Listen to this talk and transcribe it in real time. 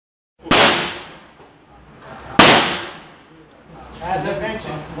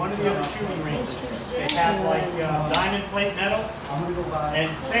mentioned one of the other shooting ranges. They have like diamond plate metal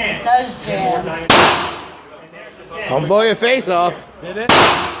and sand. Does jam. Don't blow your face off. Did it? I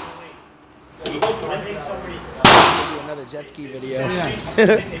think somebody Another jet ski video.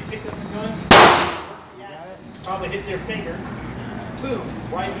 they picked up the gun, probably hit their finger, boom,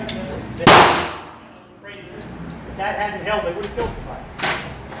 right there. Crazy. If that hadn't held, they would have killed somebody.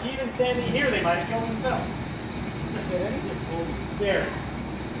 Even standing here, they might have killed themselves. Scary.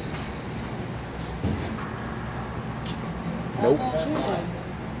 Nope.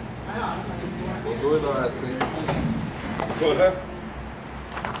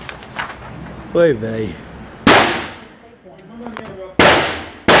 Oi, véi.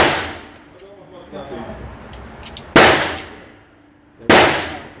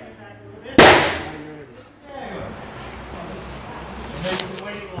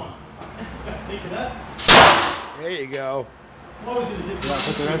 There you go. You want to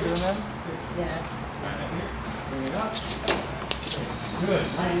put the rest of them in? Yeah. Bring it up. Good.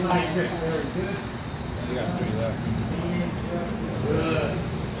 Nice grip. Very good. You got three left. Good.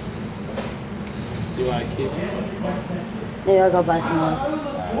 Do you want to keep it? Maybe I'll go buy some more.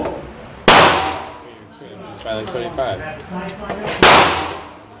 Let's try like 25.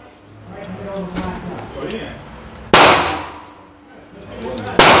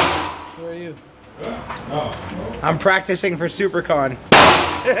 Who are you? I'm practicing for SuperCon.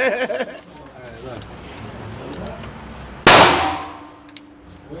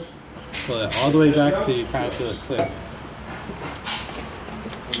 Pull it all the way back till you kind of feel it click.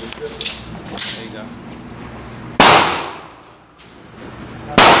 There you go.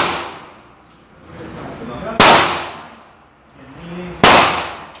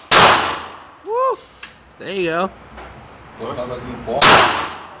 Woo! There you go.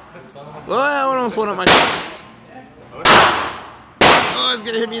 Well, that almost one of my shots. Oh, it's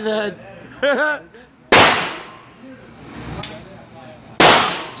gonna hit me in the head.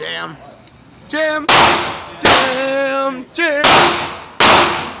 Jam. Jam. Jam. Jam.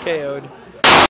 KO'd.